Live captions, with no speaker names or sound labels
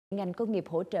Ngành công nghiệp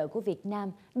hỗ trợ của Việt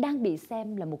Nam đang bị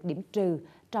xem là một điểm trừ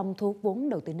trong thu hút vốn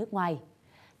đầu tư nước ngoài.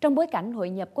 Trong bối cảnh hội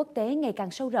nhập quốc tế ngày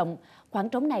càng sâu rộng, khoảng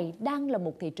trống này đang là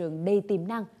một thị trường đầy tiềm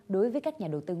năng đối với các nhà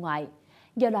đầu tư ngoại.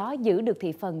 Do đó, giữ được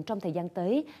thị phần trong thời gian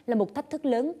tới là một thách thức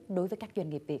lớn đối với các doanh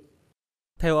nghiệp Việt.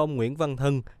 Theo ông Nguyễn Văn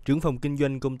Thân, trưởng phòng kinh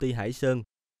doanh công ty Hải Sơn,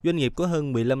 doanh nghiệp có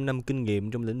hơn 15 năm kinh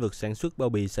nghiệm trong lĩnh vực sản xuất bao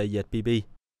bì sợi dệt PP.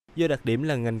 Do đặc điểm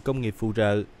là ngành công nghiệp phụ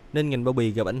trợ, nên ngành bao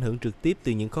bì gặp ảnh hưởng trực tiếp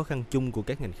từ những khó khăn chung của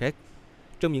các ngành khác.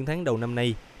 Trong những tháng đầu năm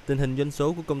nay, tình hình doanh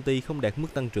số của công ty không đạt mức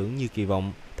tăng trưởng như kỳ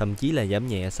vọng, thậm chí là giảm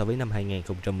nhẹ so với năm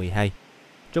 2012.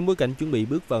 Trong bối cảnh chuẩn bị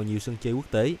bước vào nhiều sân chơi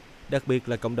quốc tế, đặc biệt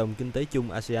là cộng đồng kinh tế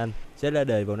chung ASEAN sẽ ra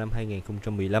đời vào năm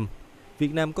 2015,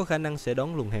 Việt Nam có khả năng sẽ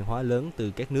đón luồng hàng hóa lớn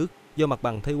từ các nước do mặt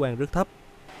bằng thuế quan rất thấp.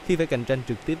 Khi phải cạnh tranh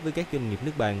trực tiếp với các doanh nghiệp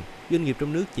nước bạn, doanh nghiệp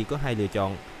trong nước chỉ có hai lựa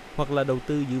chọn, hoặc là đầu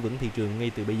tư giữ vững thị trường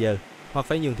ngay từ bây giờ, hoặc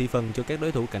phải nhường thị phần cho các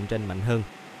đối thủ cạnh tranh mạnh hơn.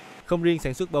 Không riêng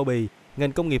sản xuất bao bì,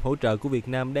 ngành công nghiệp hỗ trợ của Việt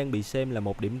Nam đang bị xem là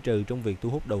một điểm trừ trong việc thu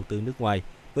hút đầu tư nước ngoài,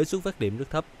 với xuất phát điểm rất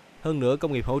thấp. Hơn nữa,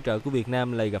 công nghiệp hỗ trợ của Việt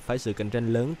Nam lại gặp phải sự cạnh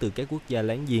tranh lớn từ các quốc gia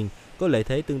láng giềng có lợi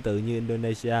thế tương tự như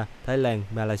Indonesia, Thái Lan,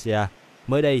 Malaysia.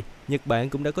 Mới đây, Nhật Bản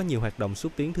cũng đã có nhiều hoạt động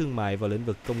xúc tiến thương mại vào lĩnh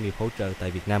vực công nghiệp hỗ trợ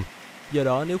tại Việt Nam. Do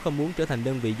đó, nếu không muốn trở thành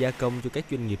đơn vị gia công cho các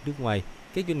doanh nghiệp nước ngoài,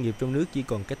 các doanh nghiệp trong nước chỉ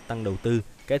còn cách tăng đầu tư,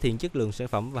 cải thiện chất lượng sản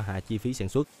phẩm và hạ chi phí sản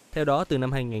xuất. Theo đó, từ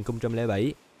năm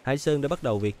 2007, Hải Sơn đã bắt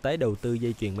đầu việc tái đầu tư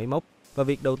dây chuyền máy móc, và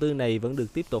việc đầu tư này vẫn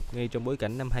được tiếp tục ngay trong bối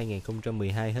cảnh năm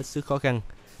 2012 hết sức khó khăn.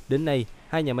 Đến nay,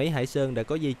 hai nhà máy Hải Sơn đã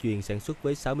có dây chuyền sản xuất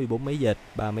với 64 máy dệt,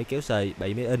 3 máy kéo sợi,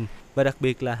 7 máy in và đặc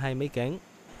biệt là 2 máy cán,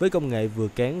 với công nghệ vừa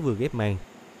cán vừa ghép màng.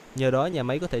 Nhờ đó, nhà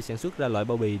máy có thể sản xuất ra loại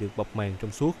bao bì được bọc màng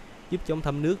trong suốt, giúp chống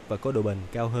thấm nước và có độ bền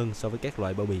cao hơn so với các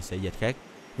loại bao bì sợi dệt khác.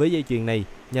 Với dây chuyền này,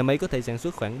 nhà máy có thể sản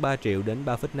xuất khoảng 3 triệu đến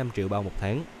 3,5 triệu bao một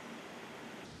tháng.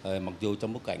 Mặc dù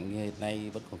trong bối cảnh hiện nay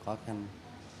vẫn còn khó khăn,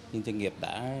 nhưng doanh nghiệp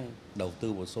đã đầu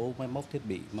tư một số máy móc thiết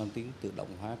bị mang tính tự động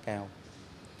hóa cao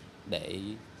để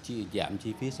giảm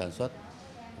chi phí sản xuất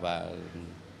và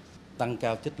tăng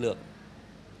cao chất lượng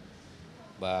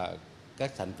và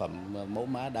các sản phẩm mẫu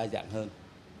mã đa dạng hơn.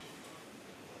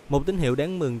 Một tín hiệu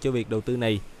đáng mừng cho việc đầu tư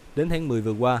này, đến tháng 10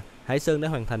 vừa qua, Hải Sơn đã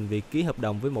hoàn thành việc ký hợp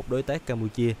đồng với một đối tác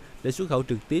Campuchia để xuất khẩu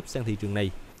trực tiếp sang thị trường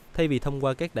này, thay vì thông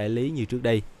qua các đại lý như trước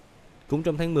đây. Cũng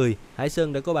trong tháng 10, Hải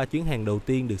Sơn đã có 3 chuyến hàng đầu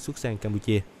tiên được xuất sang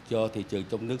Campuchia. Do thị trường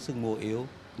trong nước sức mua yếu,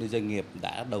 nên doanh nghiệp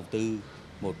đã đầu tư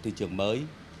một thị trường mới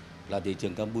là thị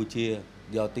trường Campuchia.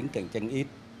 Do tính cạnh tranh ít,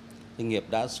 doanh nghiệp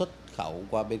đã xuất khẩu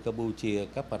qua bên Campuchia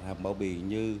các mặt hàng bao bì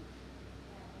như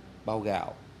bao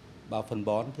gạo, bao phân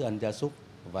bón, thức ăn gia súc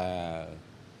và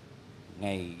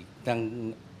ngày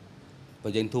tăng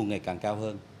và doanh thu ngày càng cao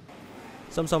hơn.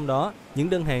 Song song đó, những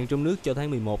đơn hàng trong nước cho tháng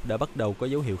 11 đã bắt đầu có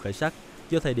dấu hiệu khởi sắc,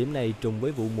 do thời điểm này trùng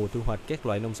với vụ mùa thu hoạch các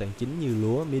loại nông sản chính như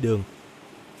lúa, mía đường.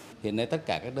 Hiện nay tất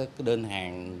cả các đơn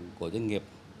hàng của doanh nghiệp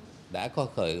đã có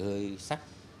khởi sắc.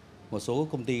 Một số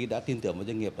công ty đã tin tưởng vào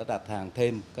doanh nghiệp đã đặt hàng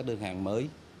thêm các đơn hàng mới.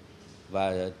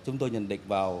 Và chúng tôi nhận định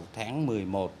vào tháng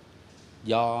 11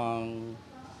 do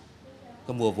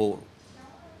cái mùa vụ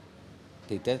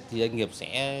thì doanh nghiệp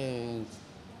sẽ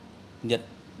nhận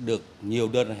được nhiều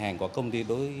đơn hàng của công ty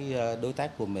đối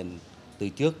tác của mình từ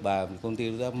trước và công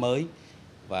ty mới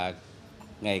và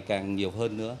ngày càng nhiều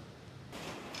hơn nữa.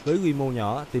 Với quy mô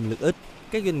nhỏ, tiềm lực ít,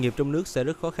 các doanh nghiệp trong nước sẽ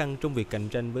rất khó khăn trong việc cạnh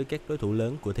tranh với các đối thủ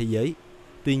lớn của thế giới.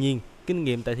 Tuy nhiên, kinh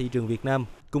nghiệm tại thị trường Việt Nam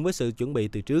cùng với sự chuẩn bị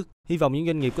từ trước, hy vọng những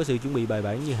doanh nghiệp có sự chuẩn bị bài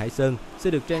bản như Hải Sơn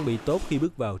sẽ được trang bị tốt khi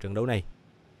bước vào trận đấu này.